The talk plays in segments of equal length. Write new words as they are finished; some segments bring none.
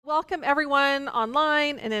Welcome everyone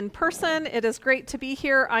online and in person. It is great to be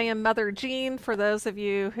here. I am Mother Jean, for those of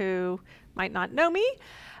you who might not know me.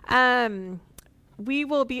 We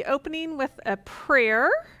will be opening with a prayer,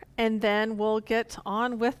 and then we'll get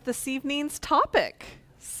on with this evening's topic.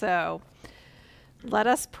 So let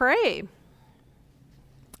us pray.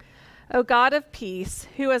 O God of peace,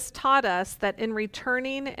 who has taught us that in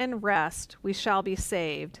returning and rest we shall be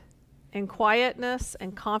saved, in quietness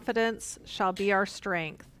and confidence shall be our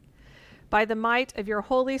strength. By the might of your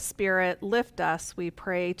Holy Spirit, lift us, we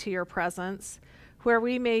pray, to your presence, where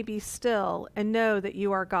we may be still and know that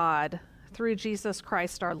you are God, through Jesus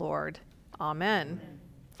Christ our Lord. Amen.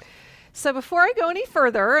 So before I go any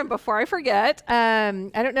further, and before I forget, I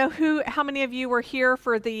don't know how many of you were here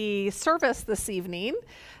for the service this evening,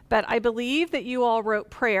 but I believe that you all wrote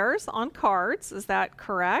prayers on cards. Is that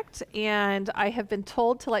correct? And I have been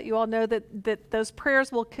told to let you all know that those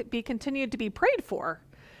prayers will be continued to be prayed for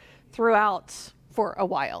throughout for a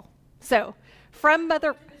while. So from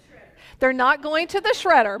Mother, they're not going to the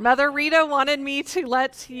shredder. Mother Rita wanted me to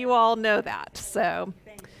let you all know that. So,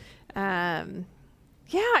 yeah,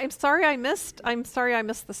 I'm sorry I missed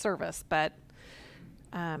the service, but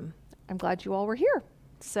I'm glad you all were here.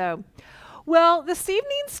 So. Well, this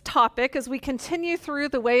evening's topic, as we continue through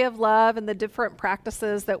the way of love and the different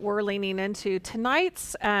practices that we're leaning into,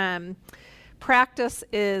 tonight's practice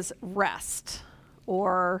is rest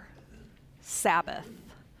or Sabbath.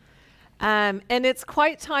 And it's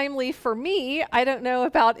quite timely for me. I don't know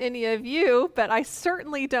about any of you, but I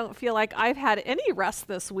certainly don't feel like I've had any rest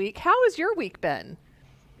this week. How has your week been?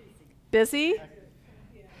 Busy?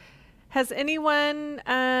 Has anyone...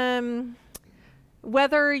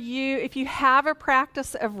 if you have a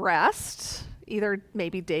practice of rest, either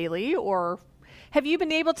maybe daily, or have you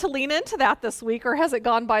been able to lean into that this week, or has it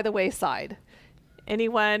gone by the wayside?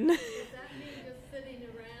 Anyone? Does that mean just sitting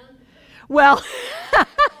around? Well,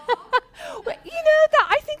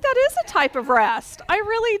 I think that is a type of rest. I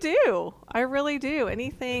really do.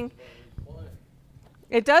 Anything.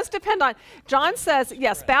 It does depend on, John says,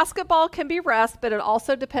 yes, basketball can be rest, but it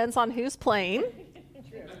also depends on who's playing.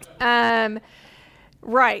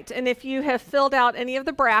 Right, and if you have filled out any of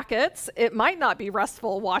the brackets, it might not be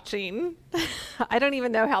restful watching. I don't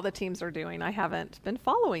even know how the teams are doing. I haven't been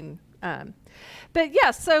following. But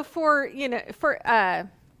yes,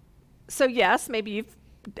 so yes, maybe you've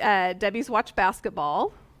Debbie's watched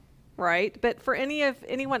basketball, right? But for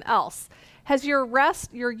anyone else, has your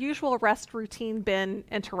usual rest routine been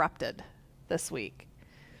interrupted this week?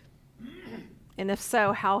 And if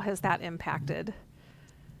so, how has that impacted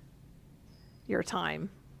your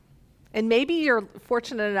time? And maybe you're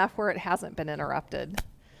fortunate enough where it hasn't been interrupted.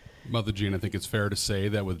 Mother Jean, I think it's fair to say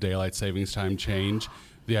that with daylight savings time change,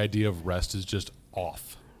 the idea of rest is just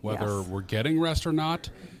off. Whether we're getting rest or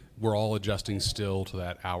not, we're all adjusting still to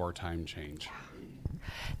that hour time change.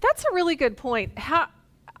 That's a really good point.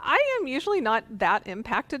 I am usually not that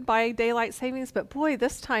impacted by daylight savings, but boy,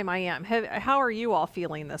 this time I am. How are you all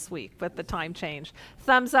feeling this week with the time change?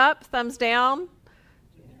 Thumbs up, thumbs down?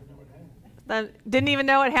 Didn't even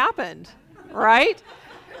know it happened, right?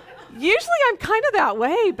 Usually I'm kind of that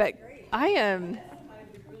way, but I am.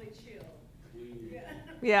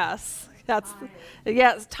 Yes,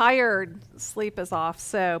 it's tired. Sleep is off.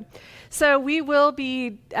 So we will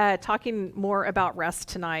be talking more about rest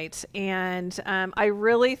tonight. And I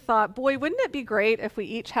really thought, boy, wouldn't it be great if we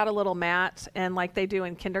each had a little mat and, like they do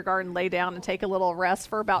in kindergarten, lay down and take a little rest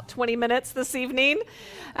for about 20 minutes this evening.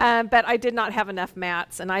 But I did not have enough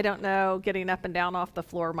mats, and I don't know, getting up and down off the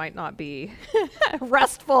floor might not be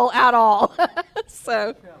restful at all.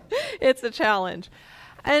 So it's a challenge.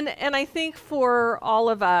 And I think for all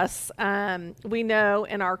of us, we know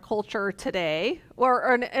in our culture today,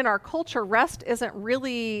 or in our culture, rest isn't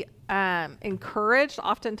really encouraged.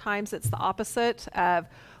 Oftentimes it's the opposite of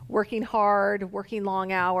working hard, working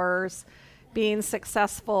long hours, being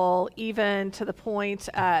successful, even to the point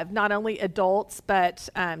of not only adults, but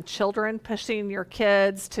children, pushing your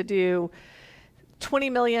kids to do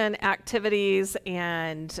 20 million activities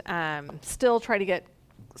and still try to get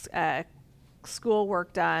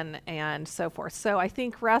schoolwork done and so forth. So I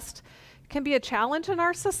think rest can be a challenge in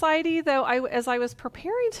our society, though as I was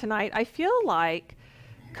preparing tonight, I feel like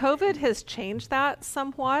COVID has changed that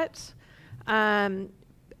somewhat, that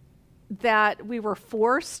we were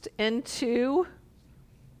forced into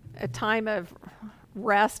a time of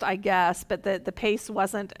rest, I guess, but the pace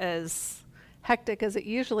wasn't as hectic as it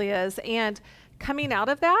usually is. And coming out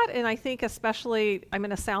of that, and I think especially, I'm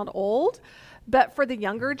going to sound old, but for the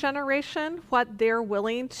younger generation, what they're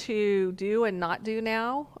willing to do and not do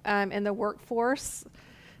now in the workforce,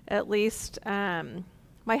 at least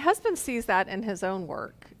my husband sees that in his own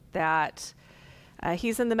work, that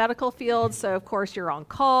he's in the medical field, so of course you're on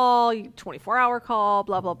call, 24-hour call,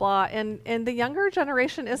 blah, blah, blah. And the younger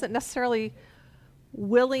generation isn't necessarily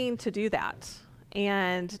willing to do that.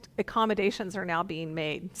 And accommodations are now being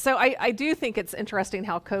made. So I do think it's interesting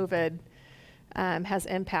how COVID has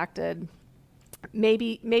impacted.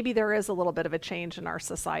 Maybe there is a little bit of a change in our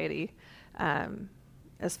society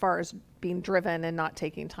as far as being driven and not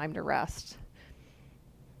taking time to rest.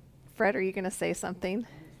 Fred, are you going to say something?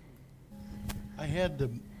 I had to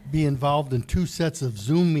be involved in 2 sets of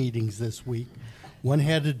Zoom meetings this week. One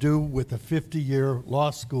had to do with a 50-year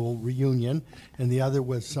law school reunion, and the other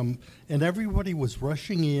was and everybody was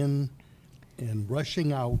rushing in and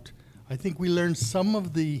rushing out. I think we learned some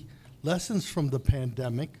of the lessons from the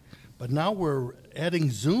pandemic, but now we're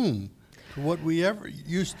adding Zoom to what we ever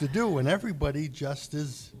used to do, and everybody just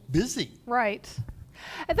is busy. Right.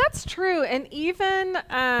 And that's true. And even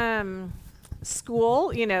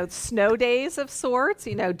school, snow days of sorts,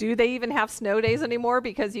 do they even have snow days anymore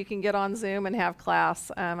because you can get on Zoom and have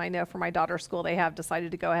class? I know for my daughter's school, they have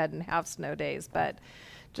decided to go ahead and have snow days, but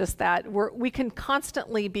just that we can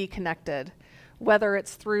constantly be connected, whether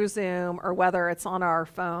it's through Zoom or whether it's on our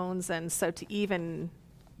phones. And so to even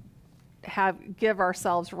give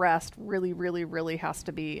ourselves rest really, really, really has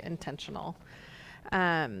to be intentional.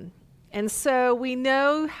 And so we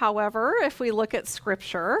know, however, if we look at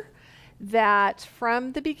Scripture, that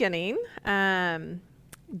from the beginning, God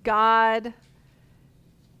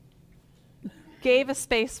gave a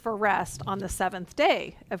space for rest on the 7th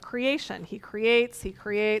day of creation. He creates,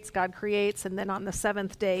 God creates, and then on the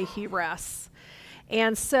 7th day, he rests.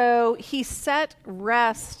 And so he set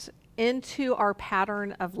rest into our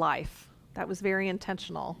pattern of life. That was very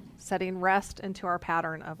intentional, setting rest into our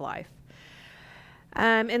pattern of life.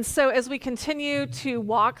 And so as we continue to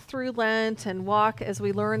walk through Lent and as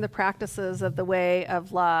we learn the practices of the way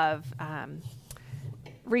of love,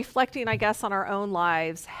 reflecting, I guess, on our own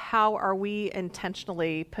lives, how are we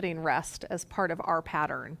intentionally putting rest as part of our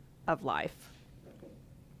pattern of life?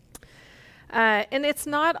 And it's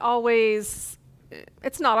not always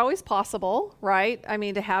possible, right? I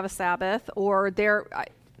mean, to have a Sabbath or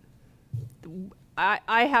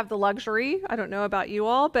I have the luxury, I don't know about you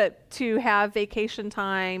all, but to have vacation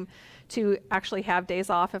time, to actually have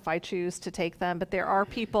days off if I choose to take them. But there are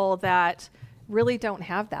people that really don't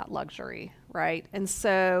have that luxury, right? And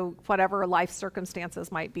so whatever life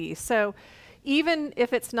circumstances might be. So even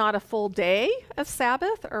if it's not a full day of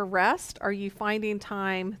Sabbath or rest, are you finding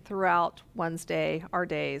time throughout one's day, our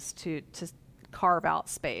days, to carve out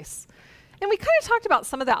space? And we kind of talked about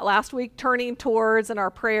some of that last week, turning towards in our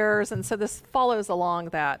prayers, and so this follows along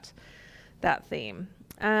that theme.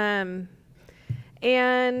 And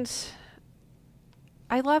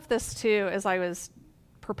I love this too, as I was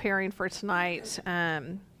preparing for tonight.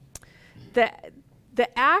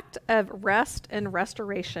 The act of rest and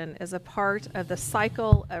restoration is a part of the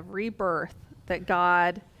cycle of rebirth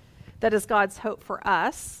that is God's hope for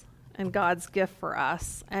us and God's gift for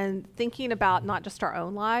us. And thinking about not just our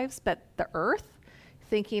own lives, but the earth,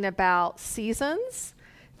 thinking about seasons,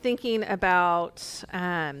 thinking about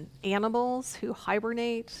animals who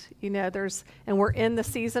hibernate, and we're in the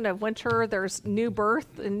season of winter, there's new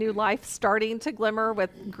birth and new life starting to glimmer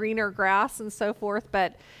with greener grass and so forth.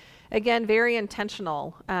 But again, very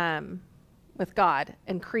intentional with God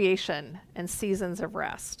and creation and seasons of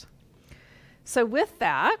rest. So with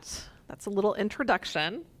that's a little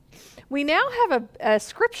introduction. We now have a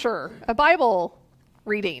scripture, a Bible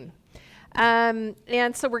reading. And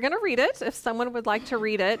so we're going to read it if someone would like to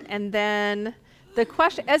read it. And then the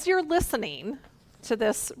question, as you're listening to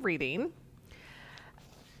this reading,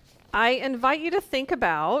 I invite you to think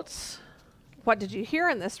about what did you hear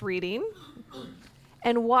in this reading?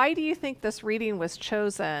 And why do you think this reading was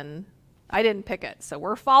chosen? I didn't pick it, so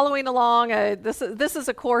we're following along. This is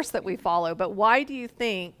a course that we follow, but why do you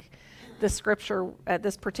think the scripture,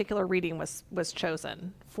 this particular reading was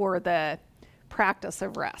chosen for the practice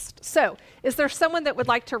of rest? So, is there someone that would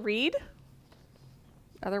like to read?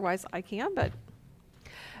 Otherwise, I can, but...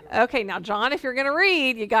 Okay, now, John, if you're going to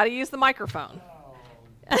read, you got to use the microphone.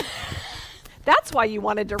 That's why you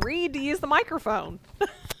wanted to read, to use the microphone.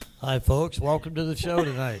 Hi, folks. Welcome to the show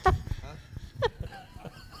tonight.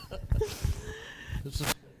 This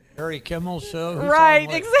is Harry Kimmel's show.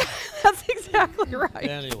 Right, that's exactly right.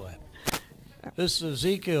 Anyway, this is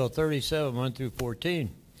Ezekiel 37, 1 through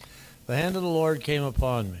 14. The hand of the Lord came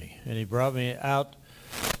upon me, and he brought me out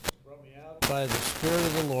by the Spirit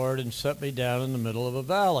of the Lord and set me down in the middle of a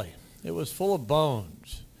valley. It was full of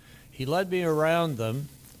bones. He led me around them.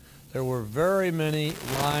 There were very many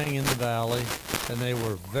lying in the valley, and they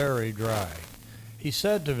were very dry. He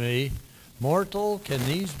said to me, Mortal, can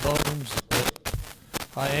these bones live?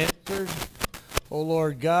 I answered, O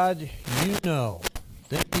Lord God, you know.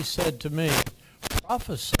 Then he said to me,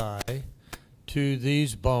 Prophesy to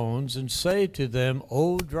these bones, and say to them,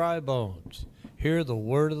 O dry bones, hear the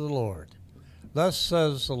word of the Lord. Thus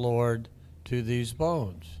says the Lord to these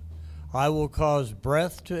bones, I will cause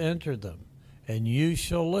breath to enter them, and you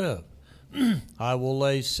shall live. I will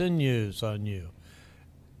lay sinews on you,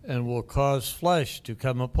 and will cause flesh to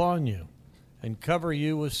come upon you, and cover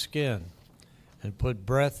you with skin, and put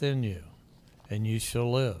breath in you, and you shall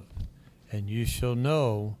live, and you shall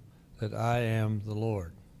know that I am the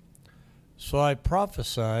Lord. So I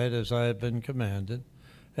prophesied as I had been commanded,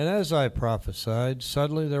 and as I prophesied,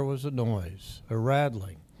 suddenly there was a noise, a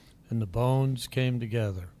rattling, and the bones came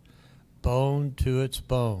together, bone to its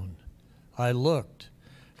bone. I looked,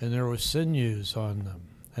 and there were sinews on them,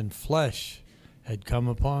 and flesh had come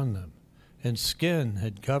upon them, and skin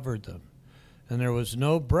had covered them, and there was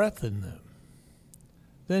no breath in them.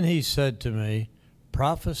 Then he said to me,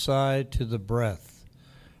 Prophesy to the breath.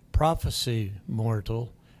 Prophesy,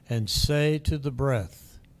 mortal, and say to the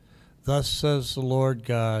breath, Thus says the Lord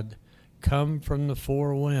God, Come from the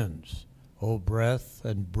four winds, O breath,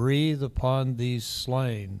 and breathe upon these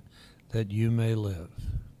slain, that you may live.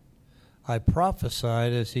 I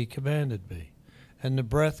prophesied as he commanded me, and the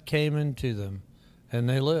breath came into them, and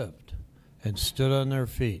they lived, and stood on their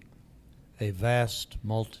feet, a vast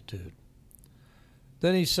multitude.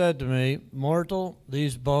 Then he said to me, Mortal,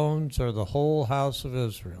 these bones are the whole house of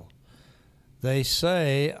Israel. They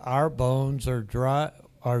say, Our bones are dried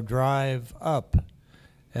up,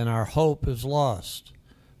 and our hope is lost,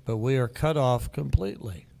 but we are cut off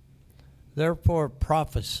completely. Therefore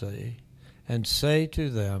prophesy, and say to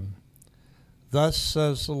them, Thus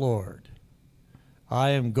says the Lord, I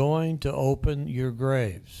am going to open your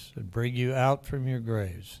graves, and bring you out from your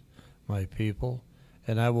graves, my people,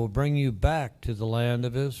 and I will bring you back to the land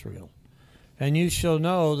of Israel. And you shall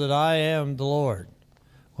know that I am the Lord,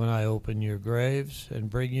 when I open your graves and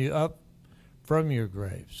bring you up from your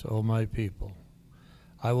graves, O my people.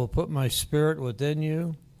 I will put my spirit within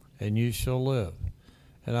you, and you shall live.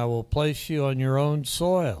 And I will place you on your own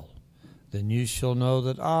soil. Then you shall know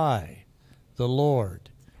that I, the Lord,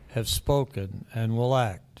 have spoken and will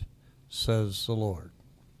act, says the Lord.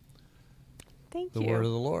 Thank The you. word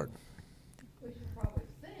of the Lord. We should probably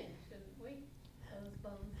sing, shouldn't we? Those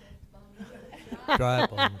bones, Dry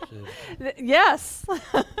bones. Yeah. Yes.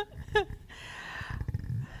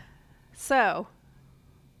 So,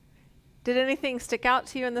 did anything stick out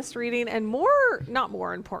to you in this reading? And not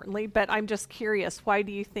more importantly, but I'm just curious, why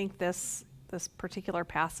do you think this particular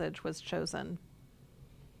passage was chosen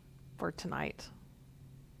for tonight?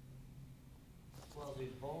 Well,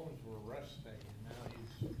 these bones were resting, and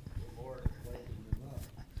now the Lord is waking them up.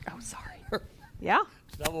 Oh, sorry. Yeah.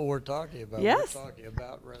 Is that what we're talking about? Yes. We're talking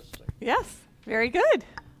about resting. Yes. Very good.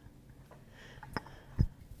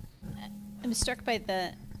 I'm struck by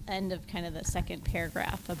the end of kind of the second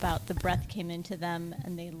paragraph about the breath came into them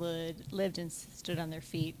and they lived and stood on their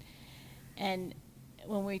feet. And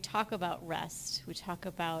when we talk about rest, we talk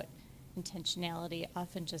about intentionality,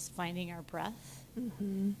 often just finding our breath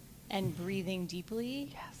and breathing deeply.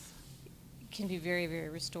 Yes. Can be very, very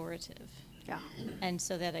restorative. Yeah. And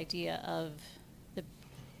so that idea of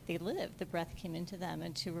they lived, the breath came into them,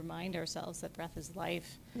 and to remind ourselves that breath is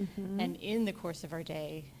life. And in the course of our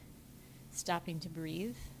day, stopping to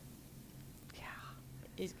breathe,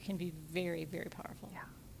 it can be very, very powerful. Yeah.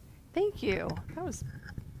 Thank you. That was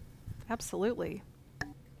absolutely.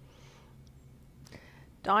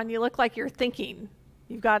 Dawn, you look like you're thinking.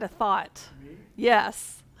 You've got a thought. Me?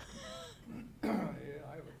 Yes. Yeah,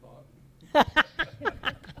 I have a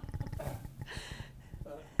thought.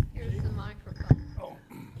 here's the microphone. Oh.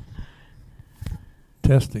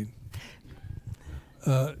 Testing.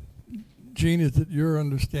 Gene, is it your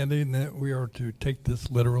understanding that we are to take this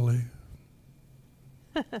literally?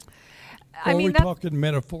 I Or mean, are we that's, talking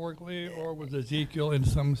metaphorically, or was Ezekiel in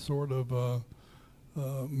some sort of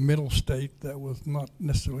middle state that was not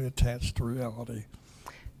necessarily attached to reality?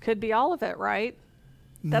 could be all of it, right?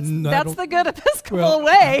 That's I that's don't- the good Episcopal well,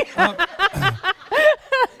 way.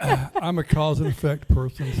 I'm a cause and effect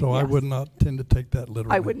person, so I Yes. would not tend to take that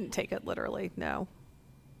literally. I wouldn't take it literally. No,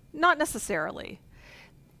 not necessarily.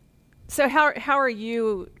 So how are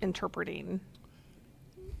you interpreting?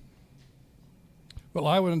 Well,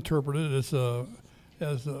 I would interpret it as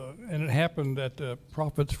and it happened that the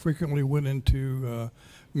prophets frequently went into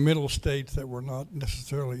middle states that were not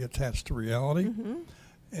necessarily attached to reality,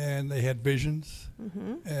 and they had visions,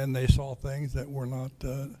 and they saw things that were not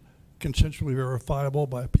consensually verifiable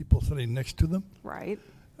by people sitting next to them. Right.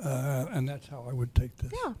 And that's how I would take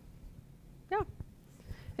this. Yeah. Yeah.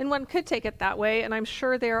 And one could take it that way, and I'm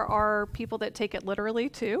sure there are people that take it literally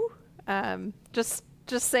too. Just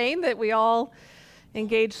saying that we all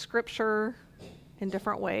engage Scripture in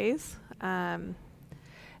different ways.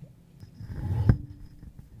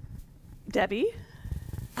 Debbie?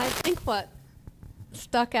 I think what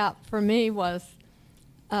stuck out for me was,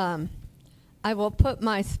 I will put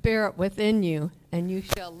my spirit within you, and you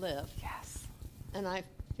shall live. Yes. And I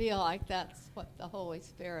feel like that's what the Holy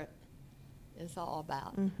Spirit is all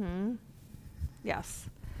about. Mm-hmm. Yes.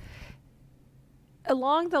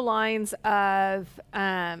 Along the lines of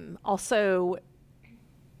also,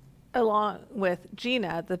 along with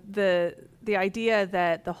Gina, the idea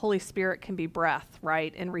that the Holy Spirit can be breath,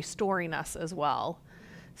 right, and restoring us as well,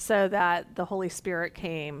 so that the Holy Spirit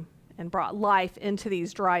came and brought life into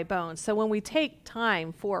these dry bones. So when we take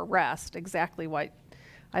time for rest, exactly what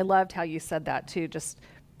I loved how you said that too, just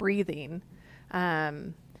breathing,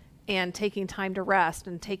 and taking time to rest,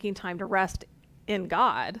 and taking time to rest in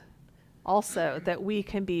God also, that we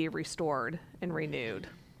can be restored and renewed.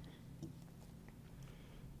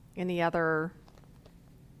 Any other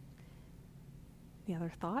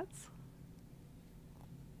thoughts?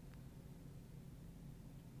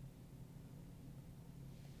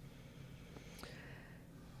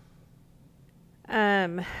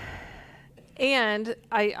 And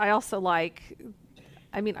I also like,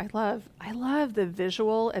 I love the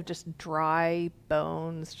visual of just dry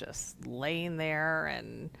bones just laying there,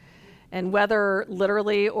 and whether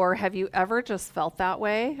literally, or have you ever just felt that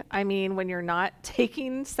way? I mean, when you're not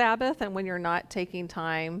taking Sabbath and when you're not taking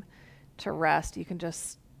time to rest,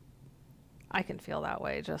 I can feel that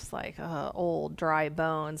way, just like old dry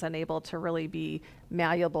bones, unable to really be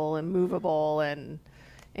malleable and movable and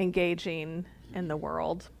engaging in the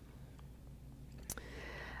world.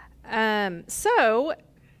 So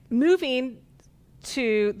moving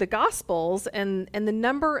to the Gospels and the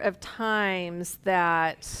number of times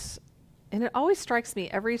that, and it always strikes me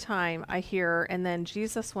every time I hear, and then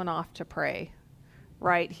Jesus went off to pray,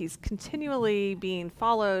 right? He's continually being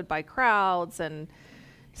followed by crowds and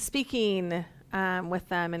speaking with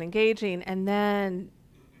them and engaging, and then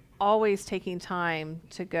always taking time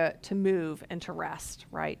to move and to rest,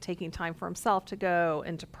 right? Taking time for himself to go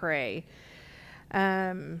and to pray.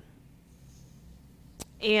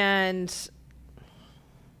 And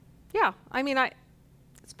yeah, I mean,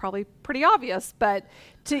 it's probably pretty obvious, but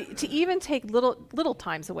to even take little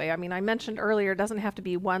times away. I mean, I mentioned earlier, it doesn't have to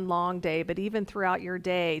be one long day, but even throughout your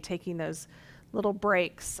day, taking those little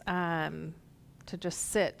breaks to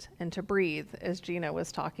just sit and to breathe, as Gina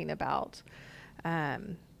was talking about.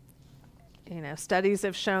 Studies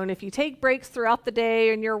have shown if you take breaks throughout the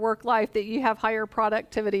day in your work life, that you have higher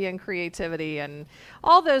productivity and creativity and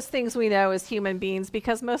all those things we know as human beings,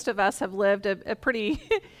 because most of us have lived a pretty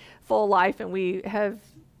full life and we have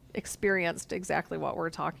experienced exactly what we're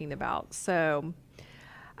talking about. So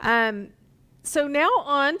now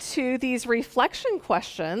on to these reflection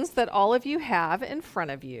questions that all of you have in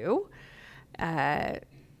front of you.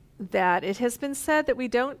 That it has been said that we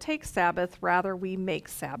don't take Sabbath, rather we make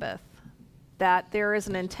Sabbath. That there is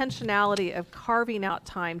an intentionality of carving out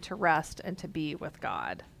time to rest and to be with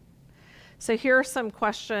God. So here are some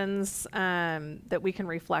questions that we can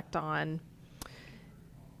reflect on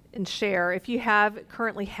and share. If you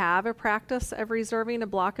currently have a practice of reserving a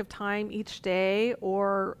block of time each day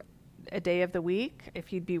or a day of the week,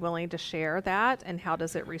 if you'd be willing to share that, and how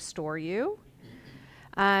does it restore you?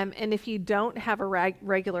 And if you don't have a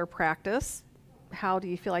regular practice, how do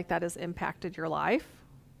you feel like that has impacted your life?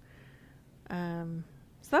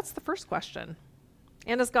 So that's the first question.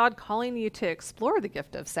 And is God calling you to explore the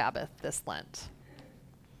gift of Sabbath this Lent?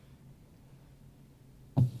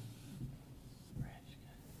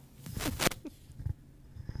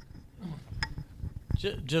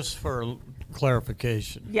 Just for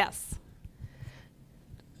clarification. Yes.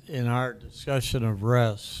 In our discussion of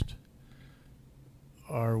rest,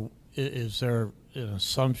 is there an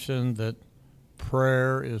assumption that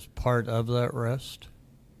prayer is part of that rest?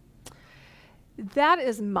 That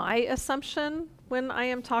is my assumption when I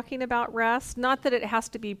am talking about rest. Not that it has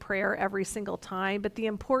to be prayer every single time, but the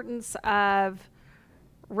importance of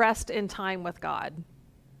rest in time with God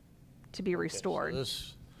to be restored. Okay,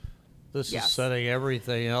 so this Yes. is setting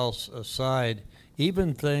everything else aside,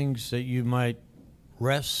 even things that you might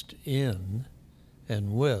rest in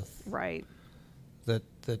and with. Right. That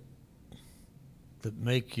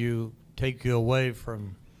take you away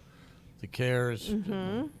from the cares Mm-hmm.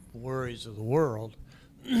 and the worries of the world,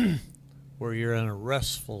 where you're in a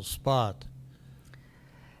restful spot.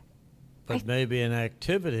 but maybe an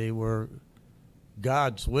activity where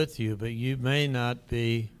God's with you, but you may not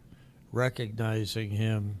be recognizing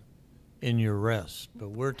him in your rest. But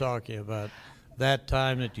we're talking about that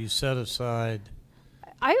time that you set aside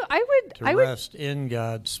to rest in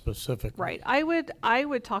God specifically. Right. I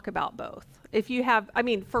would talk about both. If you have, I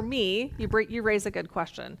mean, for me, you raise a good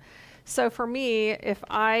question. So for me, if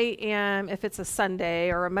it's a Sunday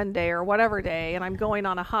or a Monday or whatever day, and I'm going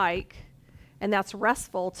on a hike, and that's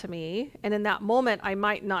restful to me, and in that moment, I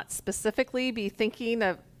might not specifically be thinking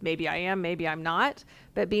of, maybe I am, maybe I'm not,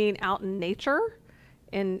 but being out in nature,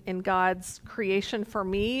 in God's creation for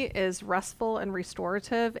me is restful and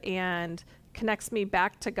restorative and connects me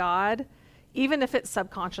back to God, even if it's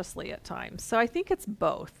subconsciously at times. So I think it's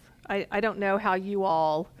both. I don't know how you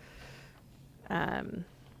all,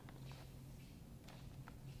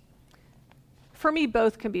 for me,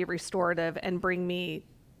 both can be restorative and bring me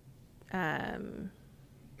in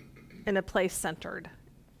a place centered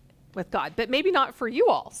with God, but maybe not for you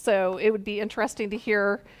all. So it would be interesting to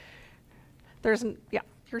hear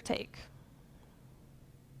your take.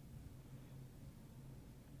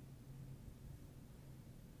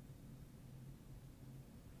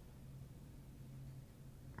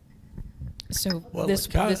 So Well, it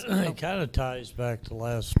kind of ties back to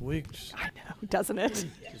last week's I know, doesn't it?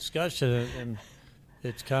 discussion, and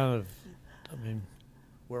it's kind of, I mean,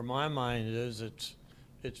 where my mind is,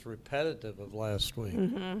 it's repetitive of last week.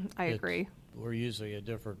 I agree. We're using a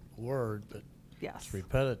different word, but Yes. it's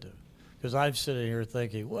repetitive. Because I'm sitting here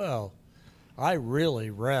thinking, well, I really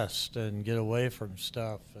rest and get away from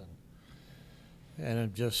stuff, and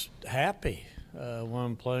I'm just happy when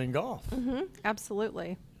I'm playing golf.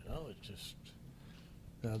 Absolutely. You know, it's just,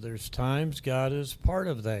 now there's times God is part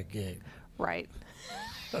of that game. Right.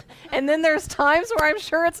 And then there's times where I'm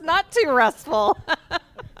sure it's not too restful.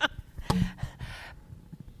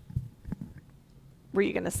 Were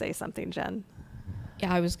you going to say something, Jen?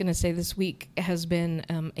 Yeah, I was going to say this week has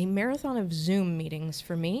been a marathon of Zoom meetings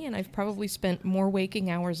for me, and I've probably spent more waking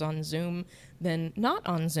hours on Zoom than not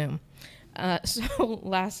on Zoom. So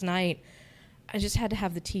last night, I just had to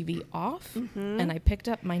have the TV off, and I picked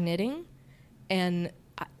up my knitting, and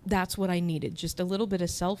that's what I needed. Just a little bit of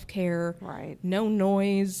self-care. Right. No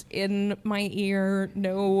noise in my ear,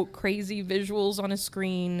 no crazy visuals on a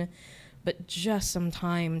screen, but just some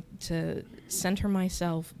time to center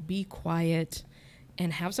myself, be quiet,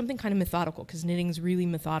 and have something kind of methodical, because knitting's really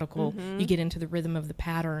methodical. You get into the rhythm of the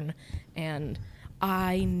pattern, and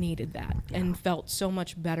I needed that and felt so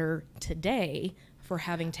much better today for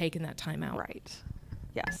having taken that time out. Right.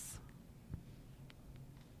 Yes.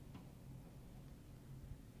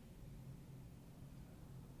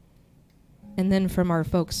 And then from our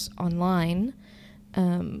folks online,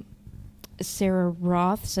 Sarah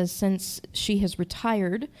Roth says since she has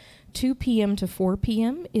retired, 2 p.m. to 4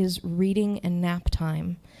 p.m. is reading and nap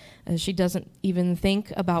time. She doesn't even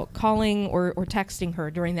think about calling or texting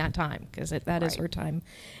her during that time, because that is her time.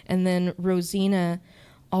 And then Rosina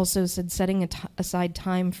also said setting aside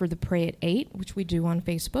time for the Pray at 8, which we do on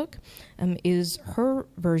Facebook, is her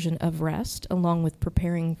version of rest, along with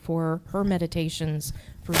preparing for her meditations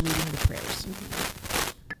for leading the prayers.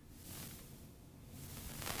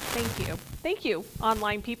 Thank you. Thank you,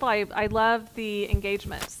 online people. I love the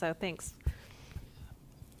engagement, so thanks.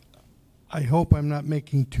 I hope I'm not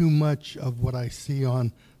making too much of what I see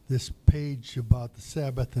on this page about the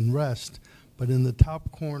Sabbath and rest, but in the top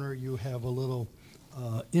corner you have a little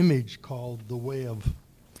image called the way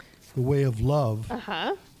of love.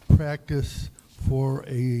 Practice for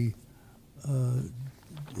a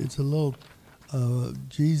it's a little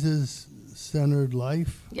Jesus-centered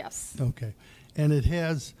life. Yes. Okay, and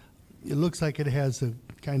it looks like it has a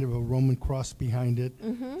kind of a Roman cross behind it,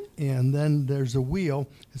 and then there's a wheel.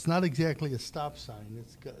 It's not exactly a stop sign.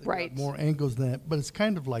 It's got more angles than that, but it's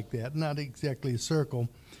kind of like that. Not exactly a circle,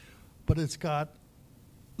 but it's got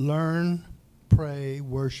learn, pray,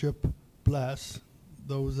 worship, bless.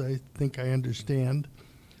 Those I think I understand,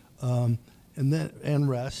 and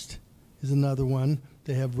rest is another one.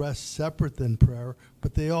 They have rest separate than prayer,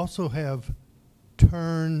 but they also have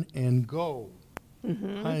turn and go.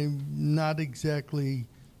 I'm not exactly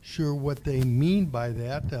sure what they mean by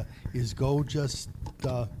that. Is go just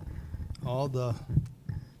all the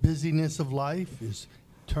busyness of life? Is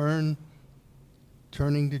turning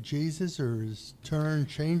to Jesus, or is turn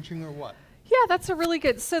changing, or what? Yeah, that's a really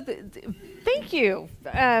good. So, thank you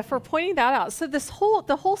for pointing that out. So,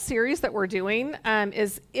 the whole series that we're doing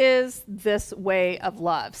is this way of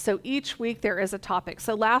love. So each week there is a topic.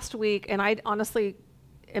 So last week, and I honestly,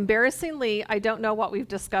 embarrassingly, I don't know what we've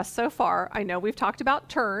discussed so far. I know we've talked about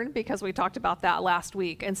turn because we talked about that last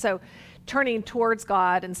week. And so turning towards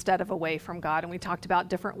God instead of away from God. And we talked about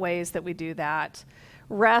different ways that we do that.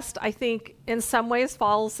 Rest, I think, in some ways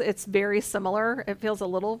it's very similar. It feels a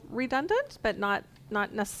little redundant, but not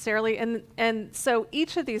necessarily. And so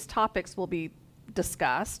each of these topics will be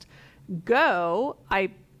discussed. Go,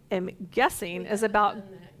 I am guessing, is about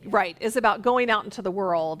going out into the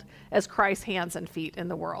world as Christ's hands and feet in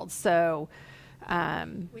the world. So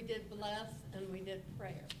We did bless and we did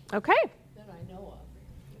prayer okay, that I know of.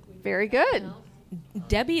 We did very something good. else.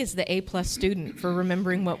 Debbie is the A+ student for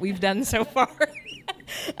remembering what we've done so far.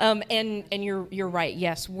 And you're right.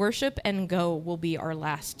 Yes, worship and go will be our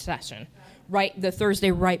last session. Right, the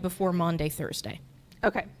Thursday right before Maundy Thursday.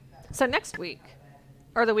 Okay, so next week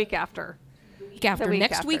or the week after?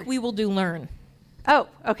 Next week we will do learn. Oh,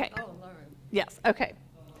 okay. Oh, learn. Yes, okay.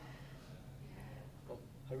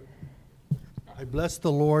 I bless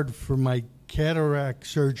the Lord for my cataract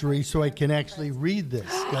surgery so I can actually read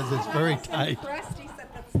this because it's very tight. Rusty said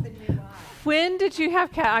that's the new eye. When did you have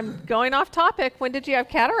I'm going off topic. When did you have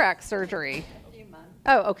cataract surgery? A few months.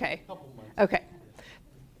 Oh, okay. Okay.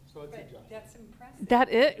 So it's adjusted. That's impressive.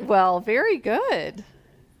 That it well, very good.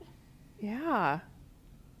 Yeah.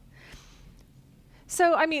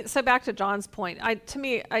 So so back to John's point.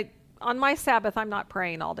 On my Sabbath, I'm not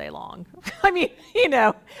praying all day long.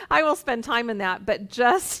 I will spend time in that, but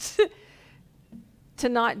just to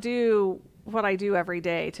not do what I do every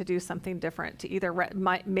day, to do something different, to either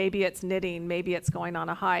maybe it's knitting, maybe it's going on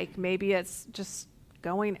a hike, maybe it's just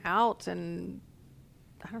going out and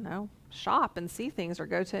I don't know, shop and see things, or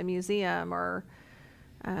go to a museum, or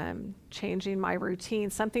changing my routine,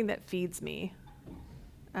 something that feeds me.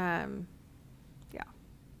 Yeah.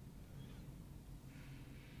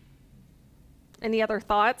 Any other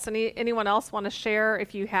thoughts? Anyone else want to share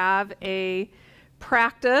if you have a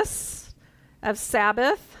practice of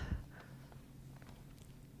Sabbath?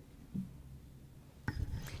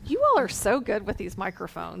 You all are so good with these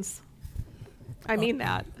microphones. I mean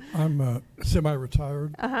that. I'm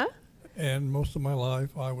semi-retired, Uh-huh. and most of my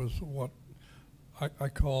life I was what I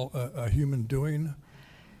call a human doing.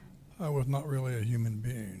 I was not really a human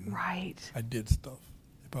being. Right. I did stuff.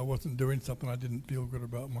 If I wasn't doing something, I didn't feel good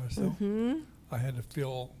about myself. Mm-hmm. I had to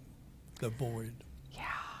fill the void.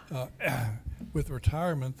 Yeah. With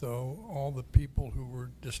retirement, though, all the people who were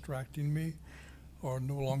distracting me are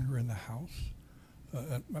no longer in the house.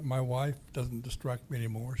 My wife doesn't distract me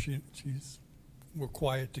anymore. We're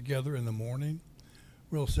quiet together in the morning.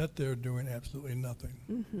 We'll sit there doing absolutely nothing.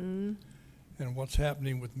 Mm-hmm. And what's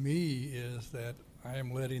happening with me is that I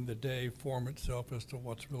am letting the day form itself as to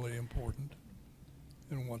what's really important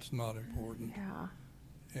and what's not important. Yeah.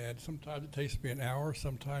 And sometimes it takes me an hour,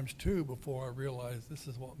 sometimes two, before I realize this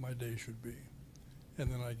is what my day should be. And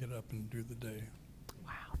then I get up and do the day.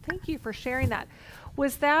 Wow. Thank you for sharing that.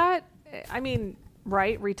 Was that,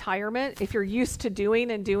 right, retirement, if you're used to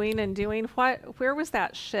doing and doing and doing, where was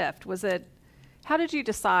that shift? How did you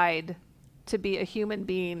decide to be a human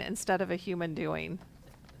being instead of a human doing?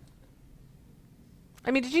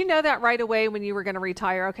 Did you know that right away when you were going to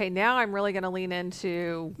retire? Okay, now I'm really going to lean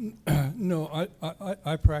into... No,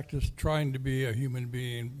 I practiced trying to be a human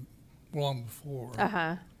being long before.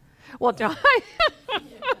 Uh-huh. Well, John...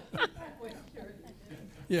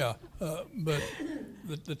 Yeah, but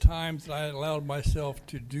the times that I allowed myself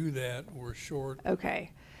to do that were short.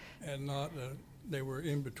 Okay. And not, they were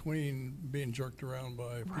in between being jerked around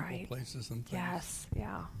by people, Right. places, and things. Yes,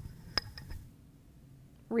 yeah.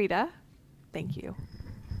 Rita, thank you.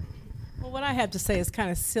 Well, what I have to say is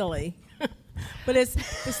kind of silly, but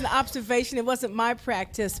it's an observation. It wasn't my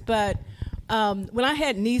practice, but when I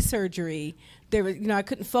had knee surgery, there was, I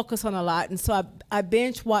couldn't focus on a lot, and so I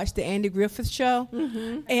binge watched the Andy Griffith Show,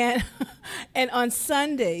 and on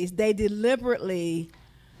Sundays they deliberately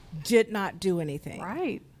did not do anything.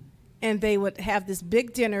 Right. And they would have this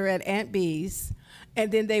big dinner at Aunt B's,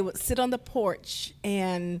 and then they would sit on the porch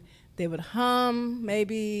and they would hum,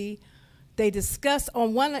 maybe. They discussed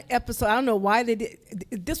on one episode, I don't know why they did,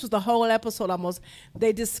 this was the whole episode almost,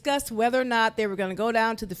 they discussed whether or not they were going to go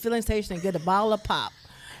down to the filling station and get a bottle of pop.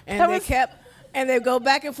 And they'd go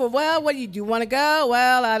back and forth, well, what do you want to go?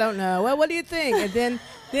 Well, I don't know. Well, what do you think? And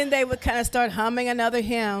then they would kind of start humming another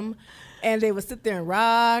hymn, and they would sit there and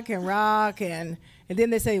rock, and then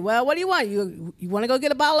they say, well, what do you want? You want to go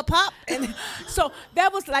get a bottle of pop? And so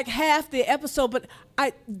that was like half the episode, but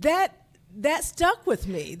that stuck with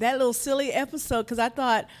me, that little silly episode, because I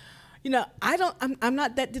thought, I'm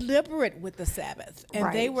not that deliberate with the Sabbath. And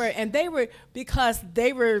right. they were because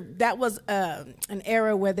that was an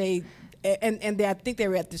era where I think they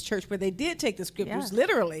were at this church where they did take the scriptures Yes.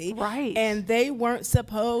 literally, Right. and they weren't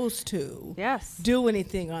supposed to Yes. do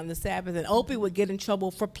anything on the Sabbath. And Opie would get in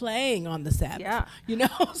trouble for playing on the Sabbath. Yeah. You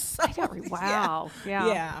know. So, Wow. Yeah.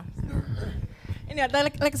 Yeah. And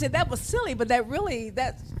like I said, that was silly, but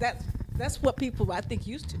that's what people I think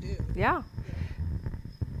used to do. Yeah.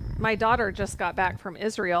 My daughter just got back from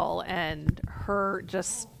Israel, and her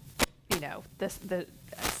just, the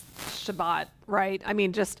Shabbat, right? I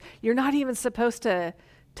mean, just, you're not even supposed to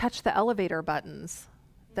touch the elevator buttons.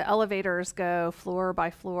 The elevators go floor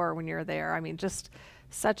by floor when you're there. I mean, just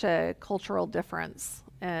such a cultural difference.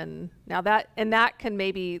 And now that can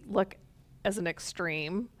maybe look as an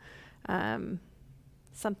extreme.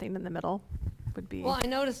 Something in the middle would be. Well, I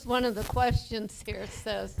noticed one of the questions here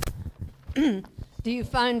says, do you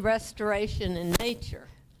find restoration in nature?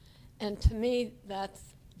 And to me, that's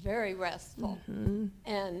very restful.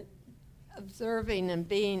 And observing and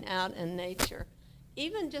being out in nature,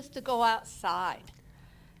 even just to go outside,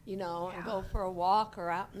 and go for a walk or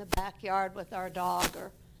out in the backyard with our dog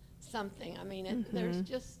or something. I mean, there's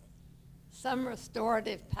just some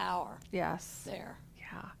restorative power Yes. there.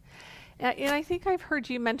 Yeah. And I think I've heard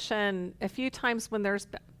you mention a few times when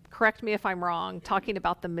correct me if I'm wrong, talking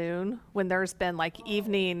about the moon, when there's been like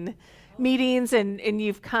evening meetings and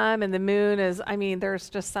you've come and the moon is, there's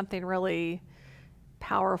just something really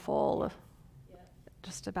powerful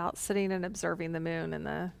just about sitting and observing the moon in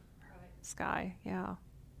the sky. Yeah.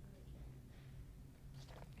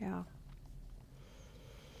 Yeah.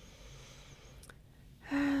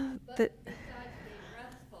 But besides being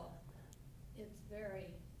restful, it's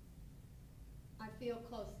I feel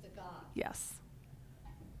close to God. Yes.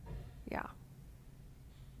 Yeah.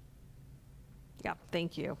 Yeah,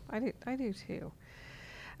 thank you. I do too.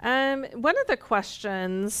 One of the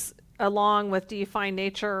questions, along with do you find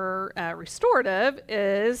nature restorative,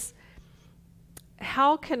 is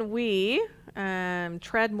how can we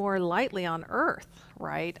tread more lightly on earth,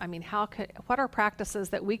 right? I mean, what are practices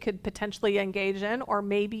that we could potentially engage in, or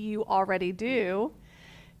maybe you already do,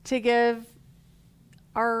 to give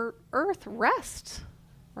our earth rest,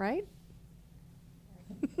 right?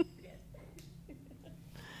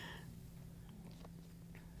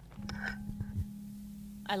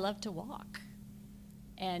 I love to walk,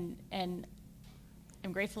 and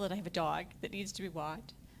I'm grateful that I have a dog that needs to be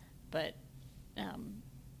walked, but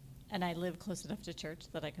and I live close enough to church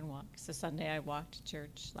that I can walk. So Sunday I walked to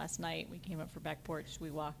church. Last night we came up for back porch. We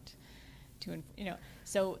walked to,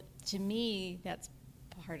 So to me, that's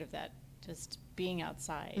part of that, just being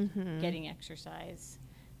outside, getting exercise,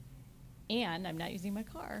 and I'm not using my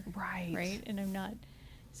car. Right. And I'm not.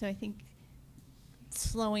 So I think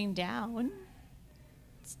slowing down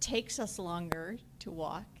takes us longer to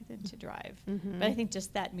walk than to drive. But I think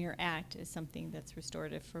just that mere act is something that's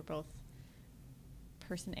restorative for both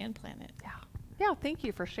person and planet. Yeah, thank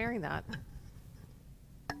you for sharing that.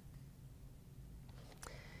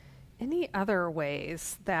 Any other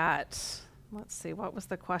ways that, let's see, what was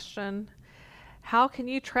the question? How can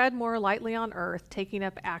you tread more lightly on earth, taking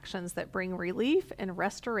up actions that bring relief and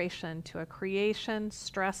restoration to a creation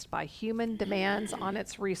stressed by human demands on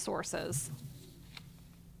its resources?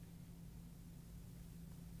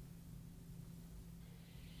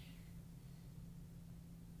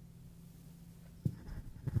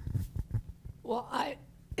 Well,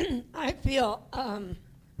 I feel,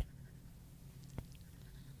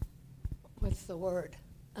 what's the word?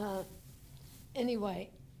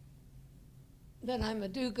 Anyway, that I'm a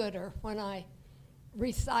do-gooder when I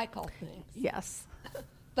recycle things. Yes.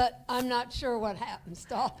 But I'm not sure what happens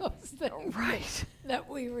to all those things Right. that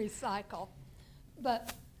we recycle.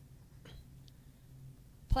 But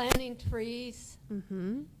planting trees,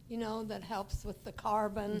 that helps with the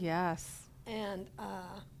carbon. Yes. And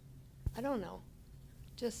I don't know,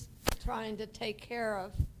 just trying to take care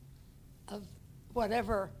of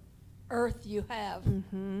whatever earth you have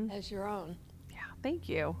as your own. Yeah, thank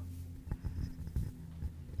you.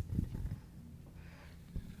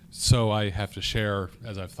 So I have to share,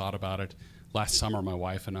 as I've thought about it, last summer my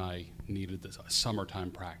wife and I needed a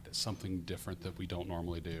summertime practice, something different that we don't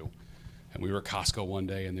normally do. And we were at Costco one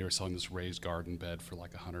day and they were selling this raised garden bed for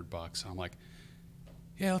like $100. And I'm like,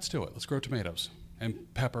 yeah, let's do it. Let's grow tomatoes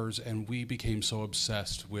and peppers. And we became so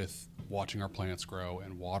obsessed with watching our plants grow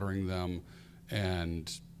and watering them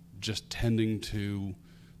and just tending to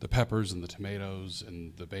the peppers and the tomatoes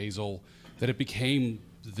and the basil that it became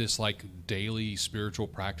this like daily spiritual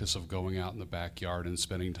practice of going out in the backyard and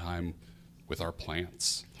spending time with our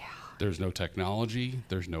plants. Yeah. There's no technology,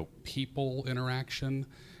 there's no people interaction,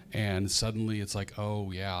 and suddenly it's like,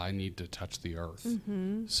 oh yeah, I need to touch the earth.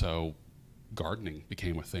 So gardening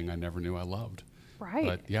became a thing I never knew I loved. Right.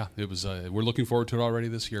 But yeah, it was. We're looking forward to it already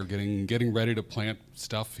this year. Getting ready to plant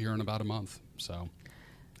stuff here in about a month. So,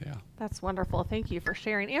 yeah. That's wonderful. Thank you for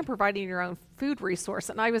sharing and providing your own food resource.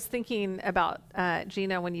 And I was thinking about,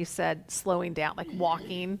 Gina, when you said slowing down, like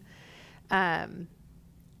walking, and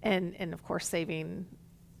of course saving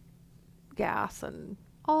gas and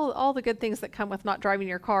all the good things that come with not driving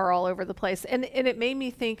your car all over the place. And it made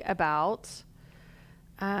me think about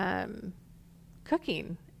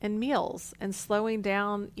cooking and meals and slowing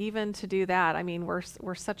down even to do that. I mean,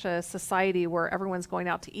 we're such a society where everyone's going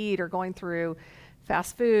out to eat or going through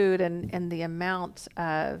fast food and the amount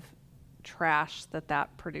of trash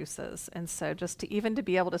that produces. And so just to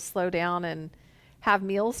be able to slow down and have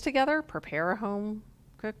meals together, prepare a home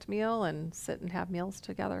cooked meal and sit and have meals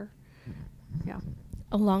together. Yeah.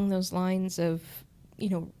 Along those lines of,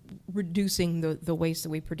 reducing the waste that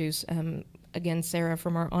we produce, again, Sarah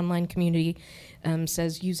from our online community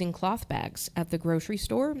says using cloth bags at the grocery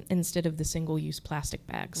store instead of the single-use plastic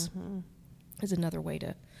bags is another way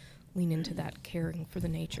to lean into that caring for the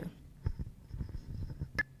nature.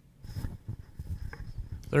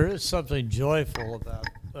 There is something joyful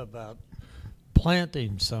about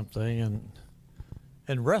planting something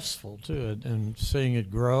and restful too, and seeing it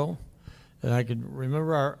grow. And I can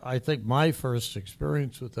remember I think my first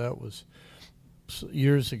experience with that was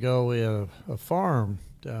years ago. We had a farm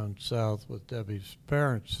down south with Debbie's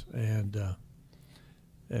parents, and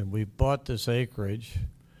we bought this acreage,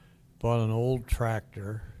 bought an old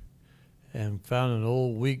tractor, and found an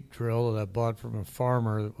old wheat drill that I bought from a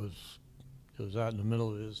farmer that was out in the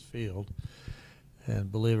middle of his field.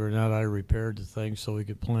 And believe it or not, I repaired the thing so we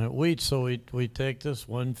could plant wheat. So we take this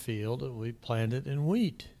one field and we plant it in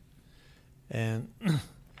wheat. And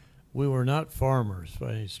we were not farmers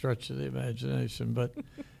by any stretch of the imagination, but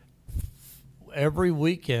every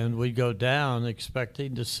weekend we'd go down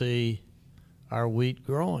expecting to see our wheat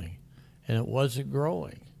growing, and it wasn't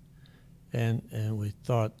growing. And we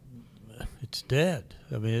thought, it's dead.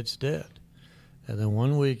 I mean, it's dead. And then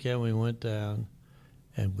one weekend we went down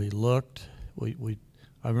and we looked.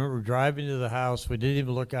 I remember driving to the house. We didn't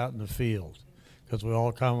even look out in the field because we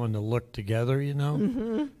all kind of wanted to look together,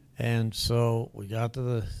 Mm-hmm. And so we got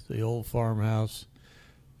to the old farmhouse,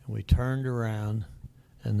 and we turned around,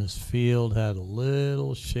 and this field had a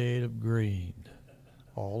little shade of green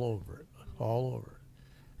all over it.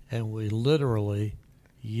 And we literally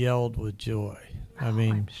yelled with joy. I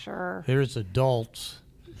mean, I'm sure. Here's adults,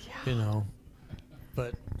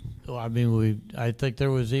 but I mean, I think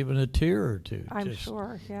there was even a tear or two. I'm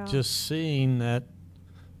sure, yeah. Just seeing that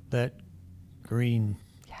green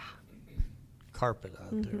carpet out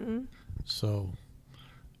there. So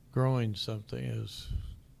growing something is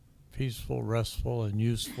peaceful, restful, and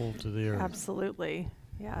useful to the earth. Absolutely.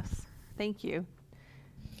 Yes. Thank you.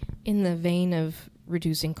 In the vein of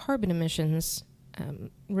reducing carbon emissions,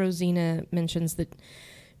 Rosina mentions that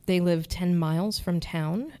they live 10 miles from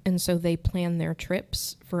town, and so they plan their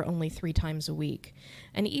trips for only 3 times a week.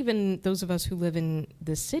 And even those of us who live in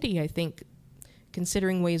the city, I think,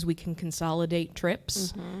 considering ways we can consolidate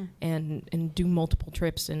trips and do multiple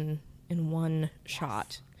trips in one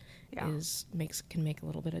shot can make a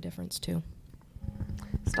little bit of difference too.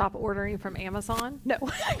 Stop ordering from Amazon? No.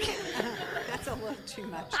 That's a little too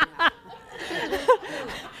much now.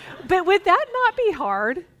 But would that not be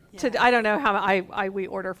hard? Yeah. I don't know how we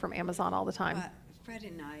order from Amazon all the time. Fred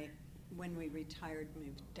and I, when we retired,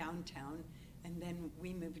 moved downtown, and then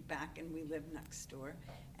we moved back and we live next door.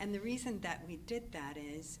 And the reason that we did that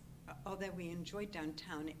is, although we enjoyed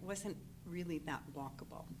downtown, it wasn't really that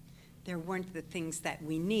walkable. There weren't the things that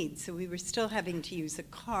we need, so we were still having to use a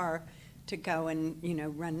car to go and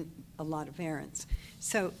run a lot of errands.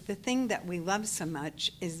 So the thing that we love so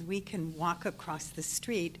much is we can walk across the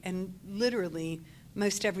street, and literally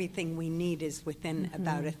most everything we need is within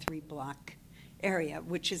about a 3-block area,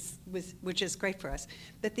 which is great for us.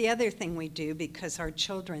 But the other thing we do, because our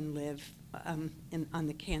children live on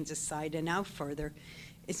the Kansas side and out further,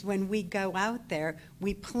 is when we go out there,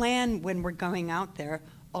 we plan when we're going out there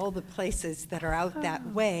all the places that are out that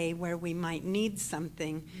way where we might need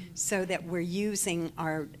something, so that we're using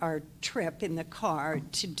our trip in the car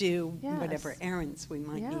to do whatever errands we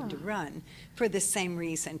might need to run, for the same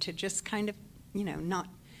reason, to just kind of not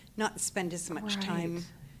spend as much time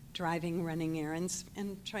driving, running errands,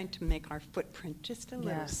 and trying to make our footprint just a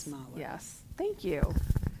little smaller. Yes. Thank you.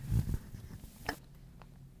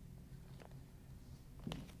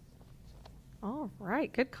 All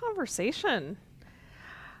right. Good conversation.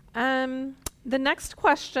 The next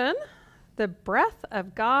question: the breath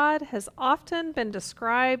of God has often been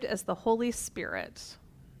described as the Holy Spirit.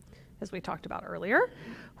 as we talked about earlier.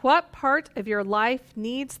 What part of your life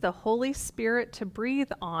needs the Holy Spirit to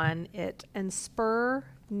breathe on it and spur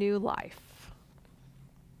new life?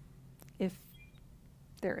 If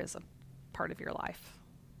there is a part of your life,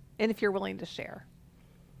 and if you're willing to share.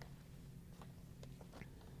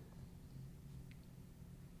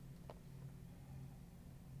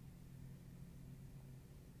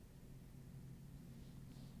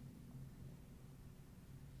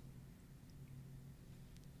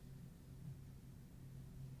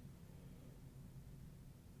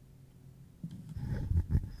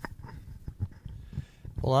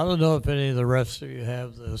 Well, I don't know if any of the rest of you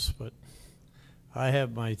have this, but I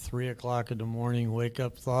have my 3 o'clock in the morning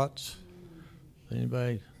wake-up thoughts.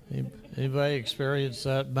 Anybody experience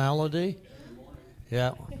that malady?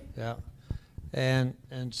 Yeah. And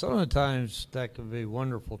some of the times that can be a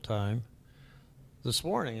wonderful time. This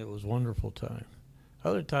morning it was wonderful time.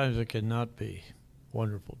 Other times it cannot be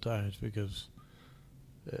wonderful times because,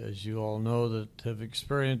 as you all know that have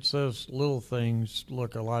experienced this, little things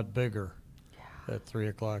look a lot bigger at 3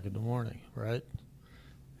 o'clock in the morning, right?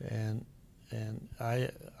 And I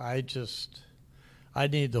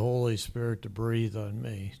need the Holy Spirit to breathe on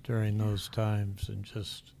me during those times and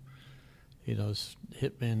just,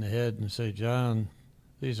 hit me in the head and say, John,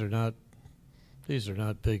 these are not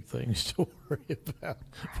big things to worry about.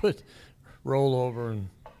 But roll over and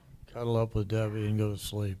cuddle up with Debbie and go to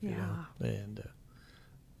sleep, you know. And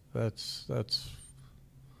that's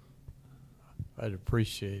I'd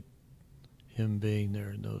appreciate him being there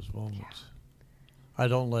in those moments. I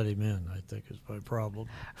don't let him in, I think, is my problem.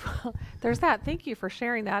 Well, there's that. Thank you for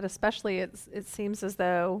sharing that. Especially, it seems as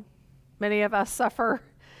though many of us suffer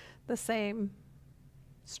the same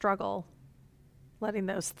struggle, letting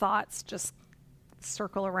those thoughts just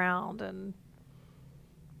circle around and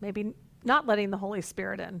maybe not letting the Holy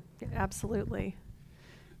Spirit in. Absolutely.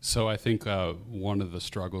 So I think one of the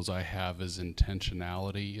struggles I have is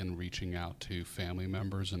intentionality in reaching out to family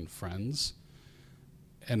members and friends.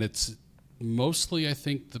 And it's mostly, I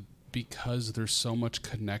think, because there's so much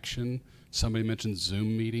connection. Somebody mentioned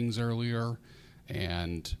Zoom meetings earlier,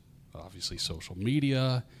 and obviously social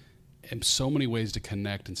media, and so many ways to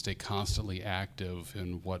connect and stay constantly active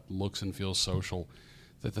in what looks and feels social,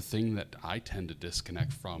 that the thing that I tend to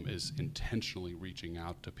disconnect from is intentionally reaching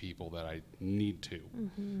out to people that I need to.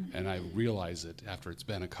 Mm-hmm. And I realize it after it's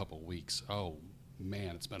been a couple weeks. Oh,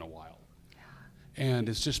 man, it's been a while. And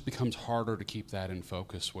it just becomes harder to keep that in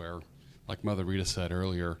focus where, like Mother Rita said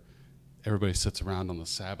earlier, everybody sits around on the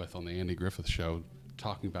Sabbath on the Andy Griffith Show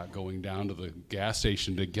talking about going down to the gas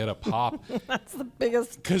station to get a pop. That's the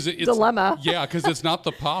biggest dilemma. Yeah, because it's not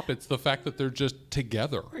the pop, it's the fact that they're just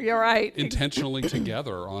together. You're right. Intentionally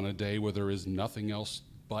together on a day where there is nothing else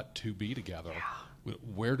but to be together. Yeah.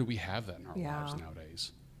 Where do we have that in our lives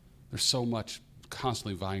nowadays? There's so much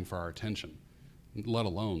constantly vying for our attention, let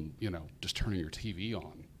alone, just turning your TV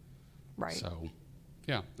on. Right. So,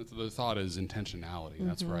 yeah, the thought is intentionality. Mm-hmm.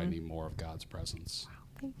 That's where I need more of God's presence. Wow.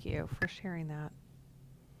 Thank you for sharing that.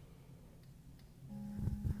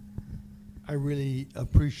 I really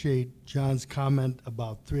appreciate John's comment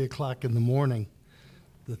about 3 o'clock in the morning.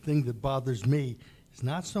 The thing that bothers me is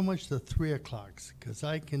not so much the 3 o'clocks, because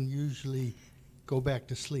I can usually go back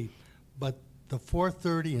to sleep, but the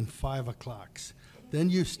 4:30 and 5 o'clocks. Then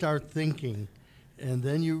you start thinking, and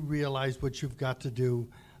then you realize what you've got to do.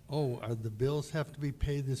 Oh, are the bills have to be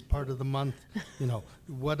paid this part of the month?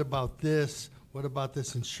 What about this? What about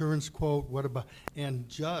this insurance quote? And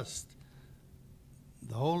just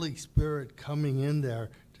the Holy Spirit coming in there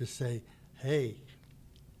to say, hey,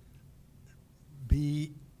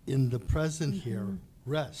 be in the present here,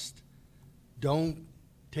 rest. Don't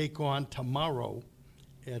take on tomorrow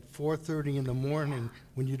at 4:30 in the morning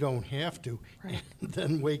when you don't have to, and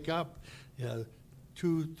then wake up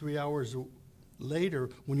 2-3 hours later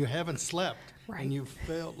when you haven't slept and you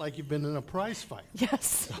felt like you've been in a prize fight.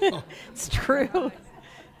 Yes, it's true.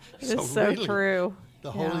 It's so really, true.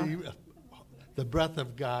 The breath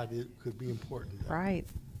of God, it could be important. Right.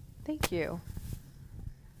 Thank you.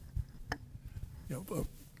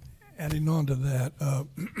 Adding on to that,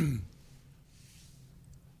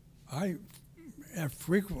 I have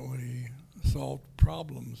frequently solved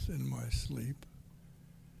problems in my sleep.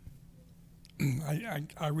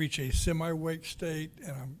 I reach a semi-awake state,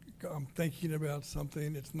 and I'm thinking about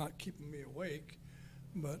something. It's not keeping me awake,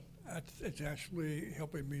 but it's actually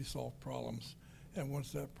helping me solve problems. And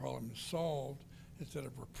once that problem is solved, instead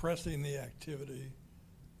of repressing the activity,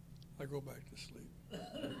 I go back to sleep.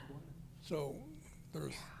 So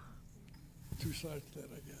there's two sides to that,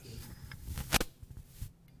 I guess.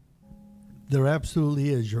 There absolutely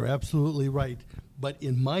is. You're absolutely right. But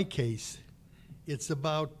in my case, it's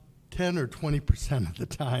about 10 or 20% of the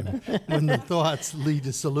time when the thoughts lead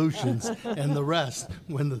to solutions, and the rest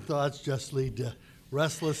when the thoughts just lead to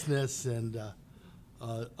restlessness and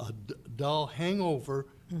dull hangover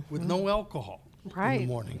with no alcohol in Right. the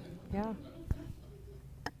morning. Yeah.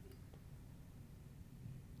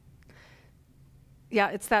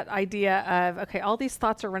 Yeah, it's that idea of, okay, all these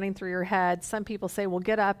thoughts are running through your head. Some people say, well,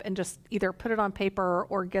 get up and just either put it on paper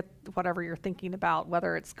or get whatever you're thinking about,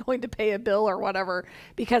 whether it's going to pay a bill or whatever,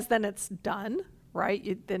 because then it's done,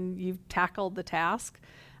 right? Then you've tackled the task.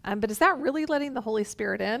 But is that really letting the Holy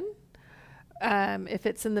Spirit in? If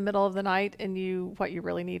it's in the middle of the night and what you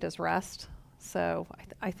really need is rest. So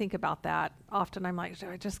I think about that. Often I'm like, do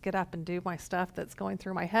I just get up and do my stuff that's going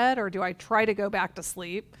through my head, or do I try to go back to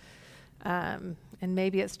sleep? And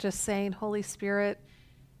maybe it's just saying, Holy Spirit,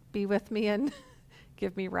 be with me and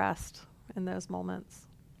give me rest in those moments.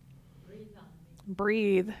 Breathe on me.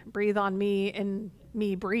 Breathe on me and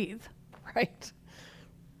me breathe, right?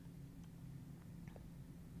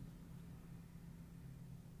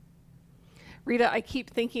 Rita, I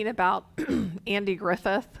keep thinking about Andy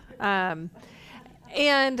Griffith. And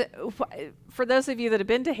for those of you that have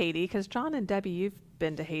been to Haiti, because John and Debbie, you've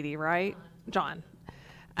been to Haiti, right? John.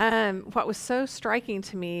 What was so striking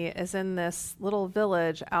to me is in this little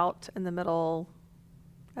village out in the middle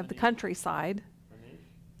of the countryside.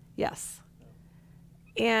 Yes.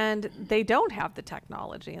 And they don't have the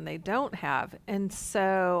technology, and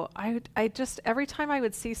so I just, every time I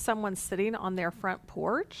would see someone sitting on their front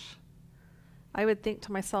porch, I would think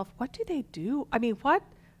to myself, what do they do? I mean, what,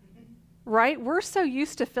 right? We're so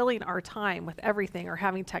used to filling our time with everything or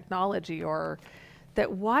having technology, or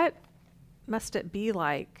that what must it be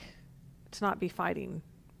like to not be fighting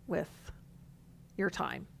with your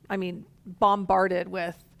time? I mean, bombarded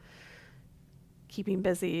with keeping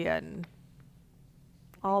busy and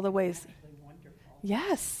all the ways.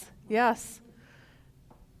 Yes, yes.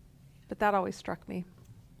 But that always struck me.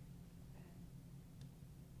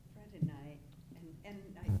 Fred and I, and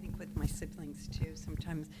I think with my siblings too,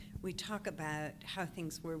 sometimes we talk about how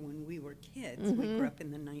things were when we were kids. Mm-hmm. We grew up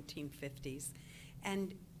in the 1950s.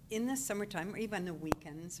 And in the summertime, or even the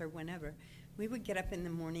weekends or whenever, we would get up in the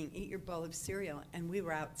morning, eat your bowl of cereal, and we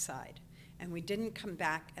were outside. And we didn't come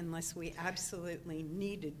back unless we absolutely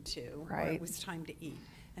needed to, or Right. it was time to eat.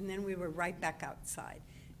 And then we were right back outside.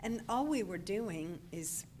 And all we were doing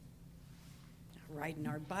is riding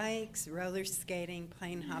our bikes, roller skating,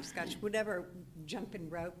 playing hopscotch, whatever, jumping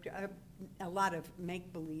rope, a lot of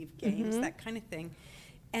make-believe games, that kind of thing.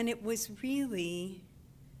 And it was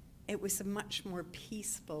a much more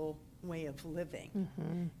peaceful way of living.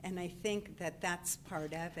 And I think that that's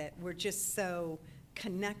part of it. We're just so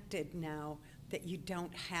connected now that you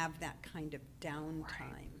don't have that kind of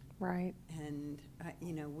downtime. Right. And,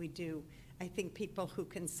 we do. I think people who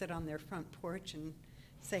can sit on their front porch and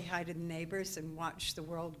say hi to the neighbors and watch the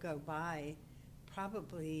world go by,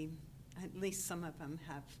 probably, at least some of them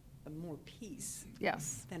have more peace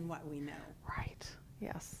Yes. than what we know. Right.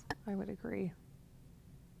 Yes, I would agree.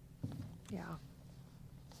 Yeah.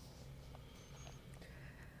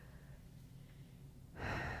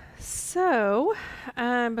 So,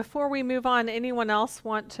 before we move on, anyone else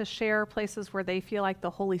want to share places where they feel like the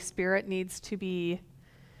Holy Spirit needs to be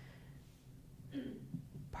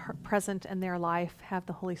present in their life? Have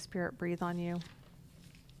the Holy Spirit breathe on you.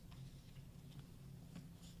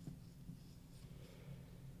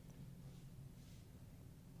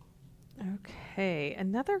 Okay,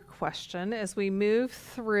 another question as we move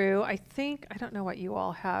through. I don't know what you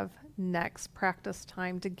all have next, practice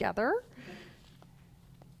time together.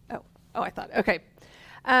 Oh, I thought, okay.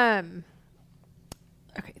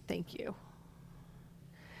 Okay, thank you.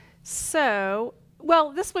 So,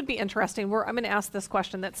 well, this would be interesting. I'm going to ask this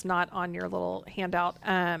question that's not on your little handout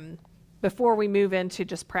before we move into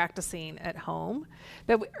just practicing at home.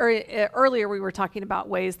 But earlier we were talking about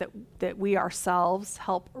ways that we ourselves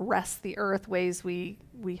help rest the earth, ways we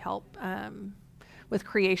help with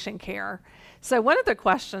creation care. So one of the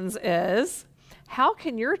questions is, how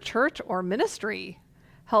can your church or ministry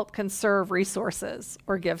help conserve resources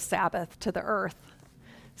or give Sabbath to the earth?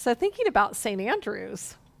 So thinking about St.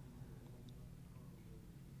 Andrew's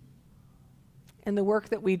and the work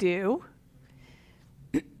that we do,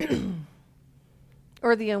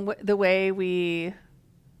 or the way we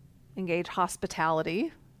engage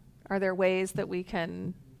hospitality, are there ways that we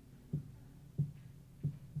can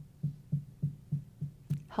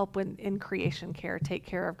help in creation care, take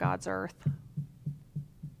care of God's earth?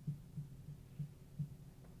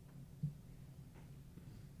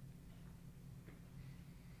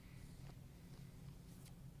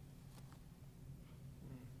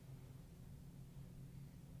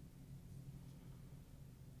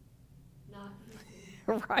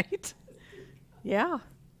 Right. Yeah.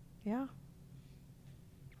 Yeah.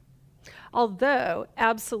 Although,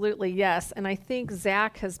 absolutely, yes. And I think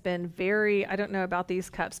Zach has been very, I don't know about these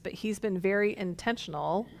cups, but he's been very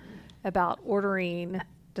intentional about ordering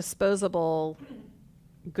disposable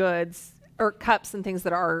goods or cups and things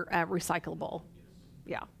that are recyclable.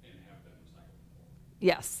 Yeah.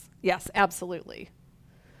 Yes. Yes, absolutely.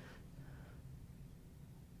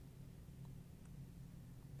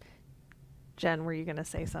 Jen, were you going to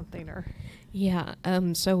say something or? Yeah.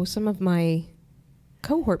 So some of my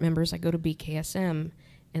cohort members, I go to BKSM,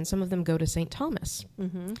 and some of them go to St. Thomas.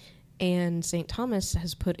 Mm-hmm. And St. Thomas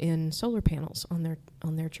has put in solar panels on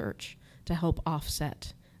their church to help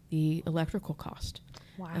offset the electrical cost.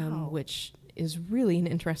 Wow. Which is really an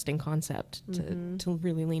interesting concept to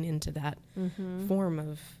really lean into that form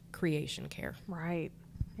of creation care. Right.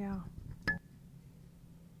 Yeah.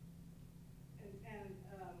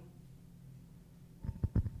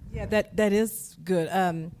 Yeah, that is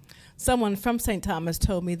good. Someone from St. Thomas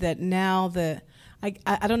told me that now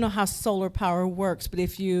I don't know how solar power works, but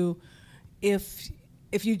if you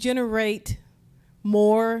generate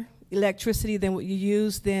more electricity than what you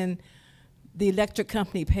use, then the electric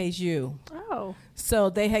company pays you. Oh. So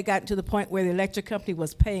they had gotten to the point where the electric company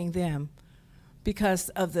was paying them because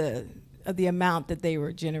of the amount that they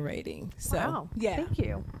were generating. So, wow. Yeah. Thank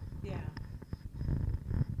you. Yeah.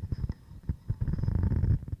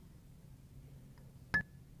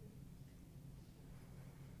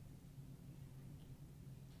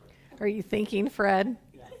 Are you thinking, Fred?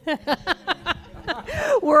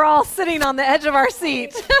 We're all sitting on the edge of our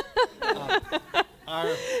seat.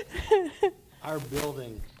 Our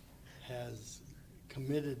building has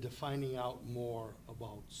committed to finding out more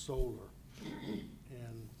about solar,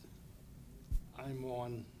 and I'm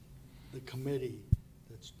on the committee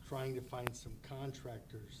that's trying to find some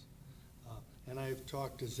contractors, and I've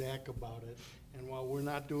talked to Zach about it, and while we're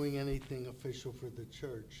not doing anything official for the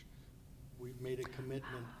church, we've made a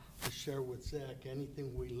commitment to share with Zach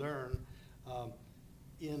anything we learn. Down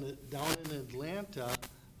in Atlanta,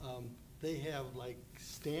 they have like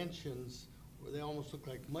stanchions where they almost look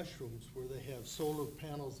like mushrooms, where they have solar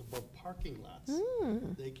panels above parking lots.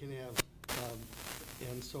 They can have,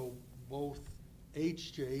 and so both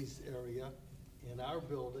HJ's area and our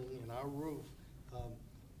building and our roof,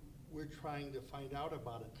 we're trying to find out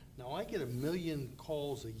about it. Now, I get 1 million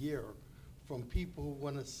calls a year from people who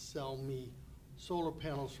want to sell me solar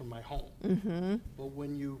panels from my home. Mm-hmm. But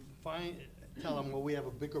when you tell them, well, we have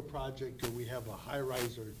a bigger project or we have a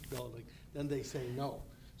high-rise or building, then they say no.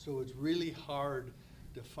 So it's really hard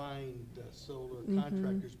to find solar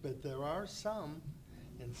contractors, but there are some,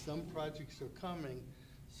 and some projects are coming.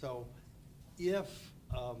 So if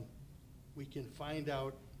we can find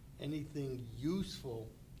out anything useful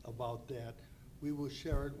about that, we will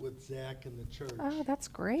share it with Zach and the church. Oh, that's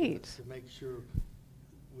great. To make sure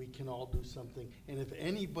we can all do something. And if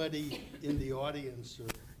anybody in the audience or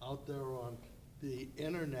out there on the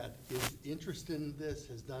internet is interested in this,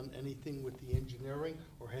 has done anything with the engineering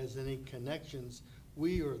or has any connections,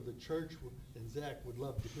 we or the church and Zach would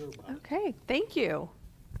love to hear about it. Okay, thank you.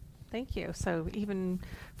 Thank you. So even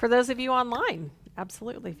for those of you online,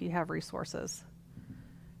 absolutely, if you have resources.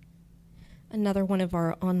 Another one of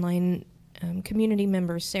our online community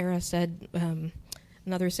members, Sarah, said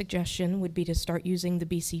another suggestion would be to start using the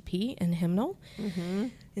BCP and hymnal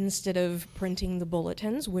instead of printing the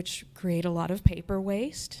bulletins, which create a lot of paper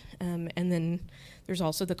waste. And then there's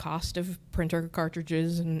also the cost of printer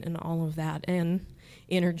cartridges and all of that, and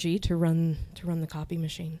energy to run the copy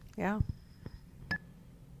machine. Yeah.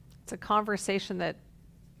 It's a conversation that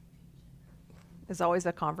is always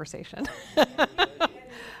a conversation.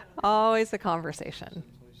 Always a conversation. Since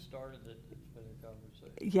we started it, it's been a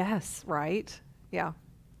conversation. Yes, right? Yeah.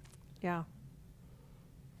 Yeah.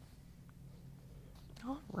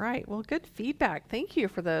 All right. Well, good feedback. Thank you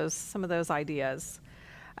for some of those ideas.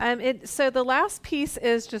 So the last piece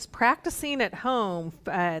is just practicing at home.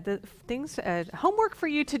 Homework for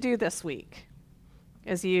you to do this week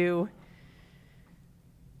as you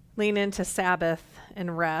lean into Sabbath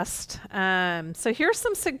and rest. So here's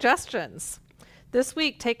some suggestions. This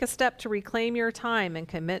week, take a step to reclaim your time and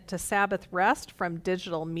commit to Sabbath rest from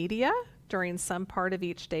digital media during some part of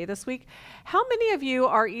each day this week. How many of you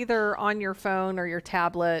are either on your phone or your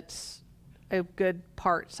tablet a good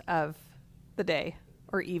part of the day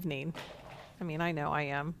or evening? I mean, I know I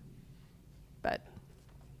am, but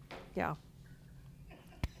yeah.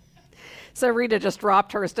 So Rita just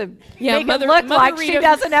dropped hers to make it look like she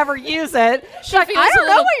doesn't ever use it. She's like, I don't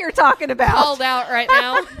know what you're talking about. Called out right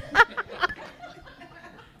now.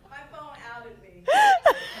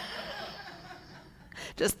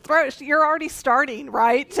 Just throw it. You're already starting,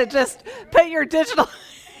 right? To just put your digital.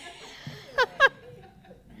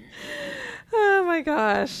 Oh my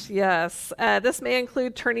gosh, yes. This may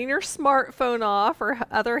include turning your smartphone off or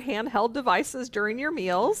other handheld devices during your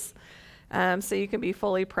meals, so you can be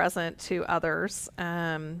fully present to others.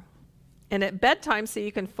 And at bedtime, so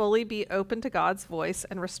you can fully be open to God's voice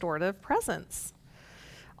and restorative presence.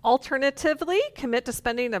 Alternatively, commit to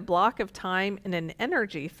spending a block of time in an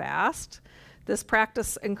energy fast. This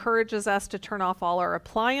practice encourages us to turn off all our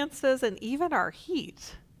appliances and even our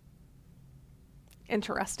heat.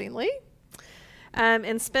 Interestingly.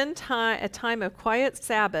 And spend a time of quiet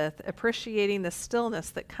Sabbath appreciating the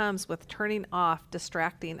stillness that comes with turning off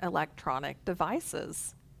distracting electronic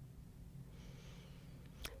devices.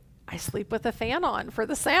 I sleep with a fan on for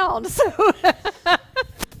the sound. So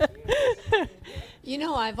You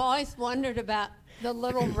know, I've always wondered about the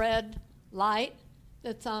little red light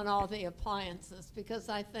that's on all the appliances, because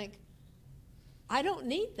I think, I don't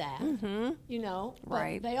need that, you know. But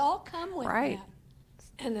Right. they all come with Right.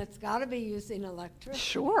 that. And it's got to be using electricity.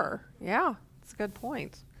 Sure, yeah, that's a good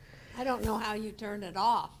point. I don't know how you turn it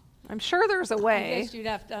off. I'm sure there's a I way. guess you'd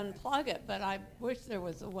have to unplug it, but I wish there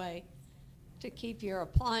was a way to keep your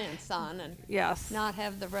appliance on and Yes. not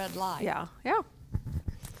have the red light. Yeah, yeah.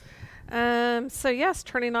 So yes,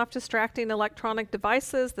 turning off distracting electronic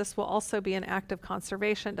devices. This will also be an act of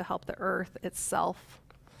conservation to help the earth itself.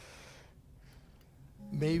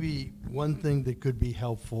 Maybe one thing that could be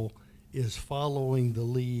helpful is following the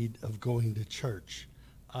lead of going to church.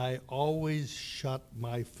 I always shut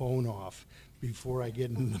my phone off before I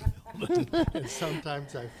get in the building, and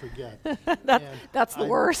sometimes I forget. That's the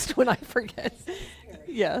worst when I forget.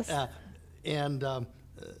 Yes.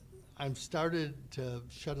 I'm started to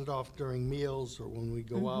shut it off during meals or when we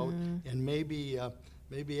go out, and maybe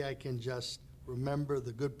I can just remember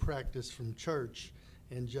the good practice from church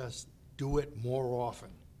and just do it more often.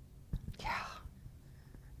 Yeah.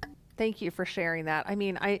 Thank you for sharing that. I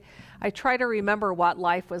mean, I try to remember what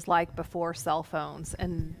life was like before cell phones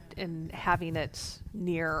and having it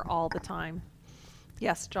near all the time.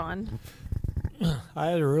 Yes, John? I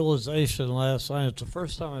had a realization last night. It's the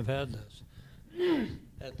first time I've had this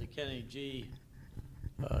at the Kenny G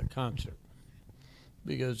concert.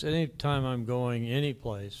 Because anytime I'm going any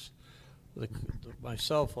place, my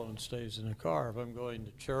cell phone stays in the car. If I'm going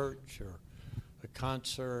to church or a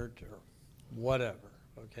concert or whatever,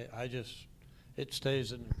 okay, it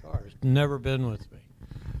stays in the car. It's never been with me.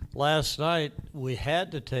 Last night, we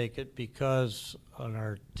had to take it because on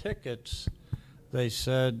our tickets, they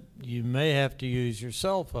said you may have to use your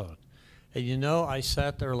cell phone. And you know, I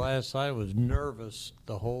sat there last night, was nervous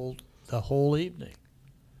the whole evening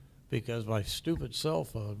because my stupid cell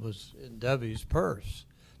phone was in Debbie's purse.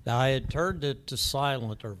 Now, I had turned it to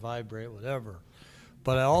silent or vibrate, whatever,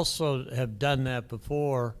 but I also have done that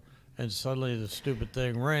before, and suddenly the stupid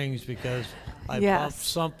thing rings because I bumped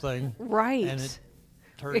something, Right. and it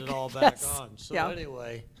turned it all back Yes. on. So Yeah.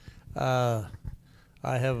 anyway, I'm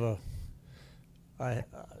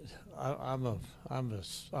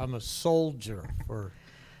a soldier for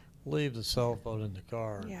leave the cell phone in the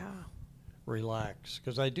car. And Yeah. relax,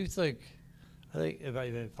 because I think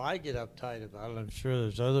if I get uptight about it, I'm sure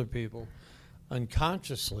there's other people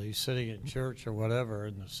unconsciously sitting in church or whatever,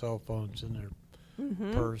 and the cell phone's in their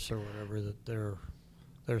purse or whatever, that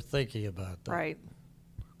they're thinking about that. Right.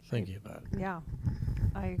 Thinking about it. Yeah,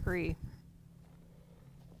 I agree.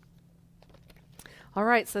 All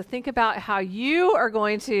right, so think about how you are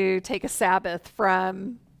going to take a Sabbath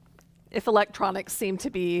from if electronics seem to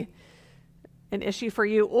be an issue for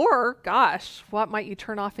you, or, gosh, what might you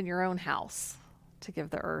turn off in your own house to give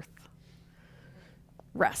the earth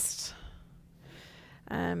rest?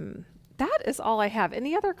 That is all I have.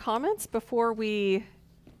 Any other comments before we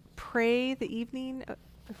pray the evening,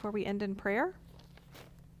 before we end in prayer?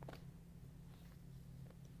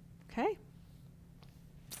 Okay.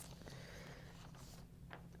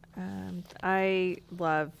 I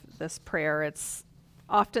love this prayer. It's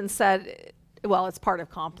often said, well, it's part of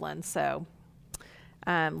Compline, so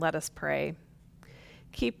let us pray.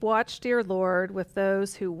 Keep watch, dear Lord, with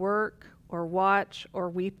those who work or watch or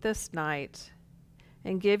weep this night,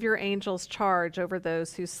 and give your angels charge over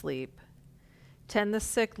those who sleep. Tend the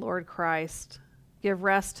sick, Lord Christ. Give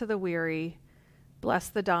rest to the weary. Bless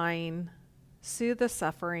the dying. Soothe the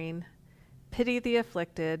suffering. Pity the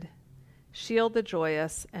afflicted. Shield the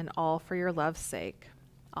joyous, and all for your love's sake.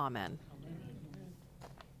 Amen.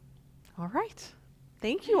 All right.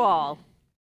 Thank you all.